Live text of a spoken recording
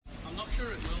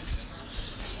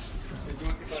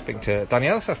speaking to Danny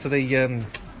Ellis after the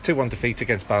 2-1 defeat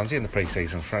against Barnsley in the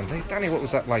pre-season friendly. Danny, what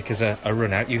was that like as a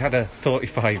run out? You had a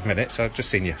 45 minutes. I've just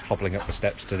seen you hobbling up the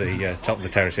steps to the top of the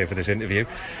terrace here for this interview.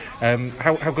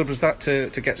 How good was that to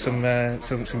get some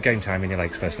game time in your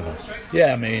legs, first of all?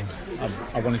 Yeah, I mean,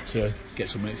 I wanted to get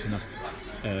some minutes in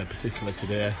particularly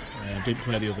today. Didn't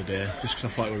play the other day just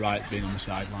because I thought it was right being on the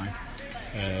sideline.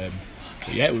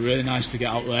 But yeah, it was really nice to get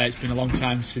out there. It's been a long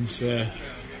time since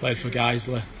played for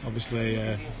Guiseley.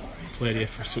 Obviously, played here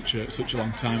for such a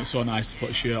long time. It's so nice to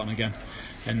put a shirt on again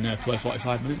and play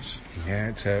 45 minutes. Yeah,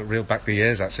 it's reel back the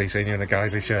years actually, seeing you in a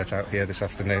Guiseley shirt out here this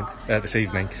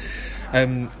evening.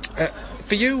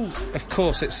 For you, of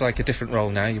course, it's like a different role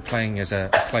now. You're playing as a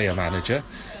player manager.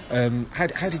 How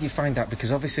did you find that?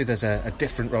 Because obviously there's a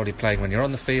different role you're playing when you're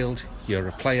on the field, you're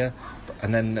a player,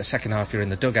 and then the second half you're in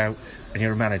the dugout and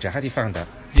you're a manager. How do you find that?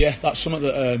 Yeah, that's something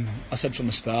that I said from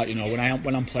the start. You know, when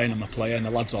I'm playing, I'm a player, and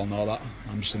the lads all know that.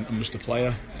 I'm just a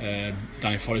player.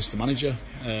 Danny Forrest the manager,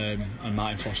 and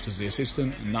Martin Foster's the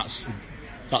assistant, and that's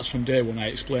from day one. I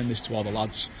explained this to all the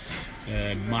lads,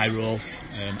 my role,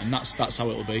 and that's how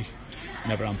it'll be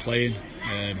whenever I'm playing.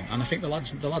 And I think the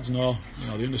lads know. You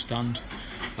know, they understand.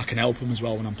 I can help them as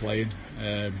well when I'm playing.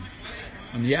 And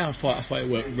yeah, I thought it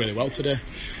worked really well today.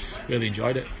 Really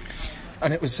enjoyed it.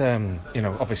 And it was,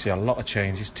 obviously a lot of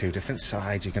changes, two different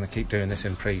sides. You're going to keep doing this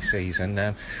in pre-season.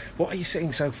 What are you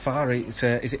seeing so far? Is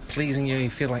it pleasing you? You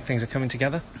feel like things are coming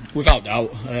together? Without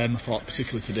doubt. I thought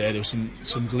particularly today there were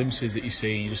some glimpses that you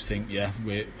see and you just think, yeah,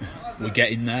 we're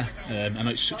getting there. I know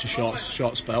it's such a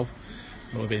short spell.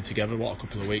 We've been together, a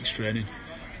couple of weeks training,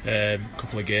 a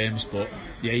couple of games, but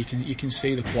yeah, you can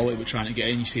see the quality we're trying to get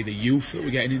in. You see the youth that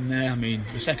we're getting in there. I mean,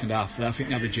 the second half, I think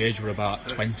the average age were about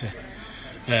 20.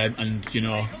 And you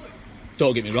know,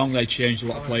 don't get me wrong, they changed a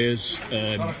lot of players,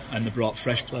 and they brought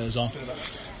fresh players on,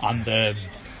 and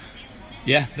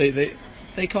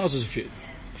they caused us a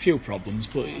few problems,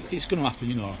 but it's going to happen.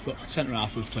 You know, we've got centre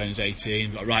half who's playing as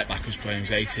 18, we've got right back who's playing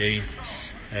as 18.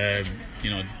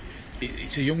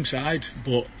 It's a young side,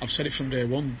 but I've said it from day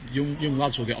one. Young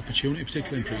lads will get opportunity,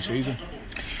 particularly in pre-season.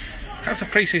 How's the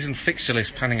pre-season fixture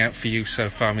list panning out for you so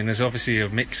far? I mean, there's obviously a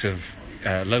mix of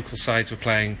local sides we're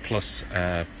playing, plus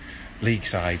league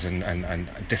sides and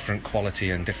different quality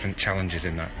and different challenges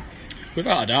in that.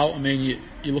 Without a doubt. I mean,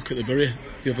 you look at the Bury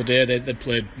the other day. They'd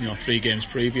played 3 games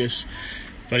previous,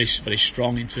 very very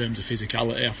strong in terms of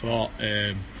physicality, I thought.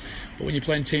 But when you're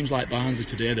playing teams like Barnsley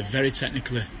today, they're very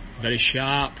technically, very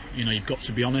sharp. You know, you've got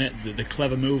to be on it. The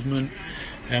clever movement.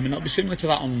 And it'll be similar to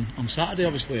that on Saturday,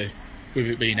 obviously. With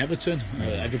it being Everton,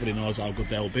 everybody knows how good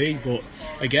they'll be. But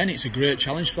again, it's a great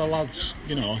challenge for the lads,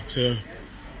 to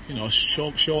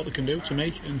show what they can do to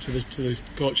me and to the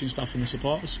coaching staff and the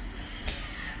supporters.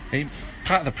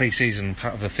 Part of the pre-season,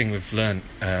 part of the thing we've learned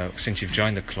since you've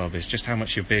joined the club is just how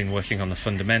much you've been working on the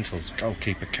fundamentals: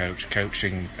 goalkeeper coach,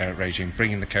 coaching regime,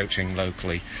 bringing the coaching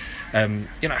locally. How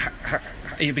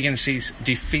are you beginning to see?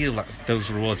 Do you feel that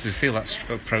those rewards? Do you feel that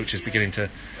approach is beginning to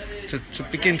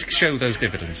begin to show those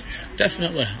dividends?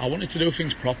 Definitely. I wanted to do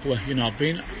things properly. You know, I've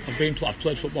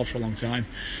played football for a long time,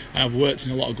 and I've worked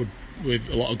with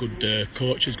a lot of good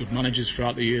coaches, good managers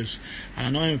throughout the years, and I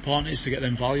know how important it is to get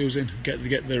them values in, get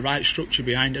the right structure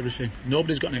behind everything.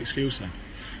 Nobody's got an excuse then.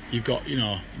 You've got,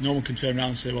 no one can turn around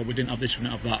and say, well, we didn't have this, we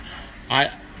didn't have that. I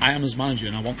am as manager,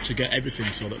 and I want to get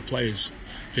everything so that players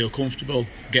feel comfortable,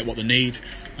 get what they need,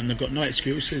 and they've got no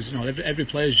excuses. You know, every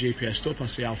player's GPS'd up. I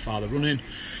see how far they're running.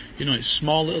 You know, it's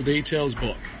small little details,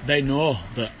 but they know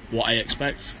that what I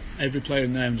expect. Every player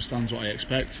in there understands what I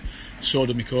expect. So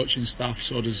do my coaching staff.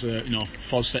 So does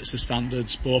Foz sets the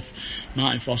standards. Both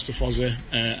Martin Foster, Fozzie,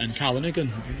 and Carl Nigan.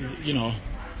 You know,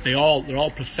 they're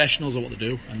all professionals at what they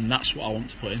do, and that's what I want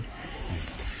to put in.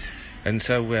 And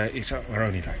so we're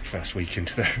only like first week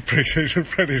into the pre-season.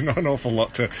 There's not an awful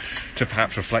lot to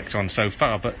perhaps reflect on so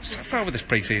far. But so far with this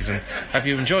pre-season, have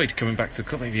you enjoyed coming back to the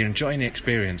club? Have you enjoyed the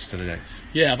experience today?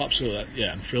 Yeah, I've absolutely.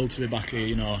 Yeah, I'm thrilled to be back here.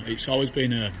 You know, it's always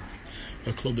been a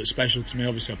club that's special to me.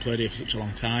 Obviously, I played here for such a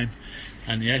long time,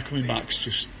 and yeah, coming back's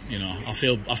just, I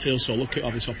feel so lucky to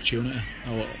have this opportunity.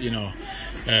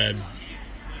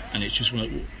 And it's just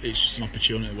an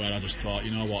opportunity where I just thought, you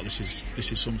know what, this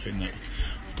is something that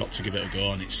I've got to give it a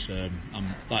go, and it's like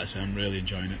I say, I'm really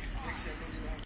enjoying it.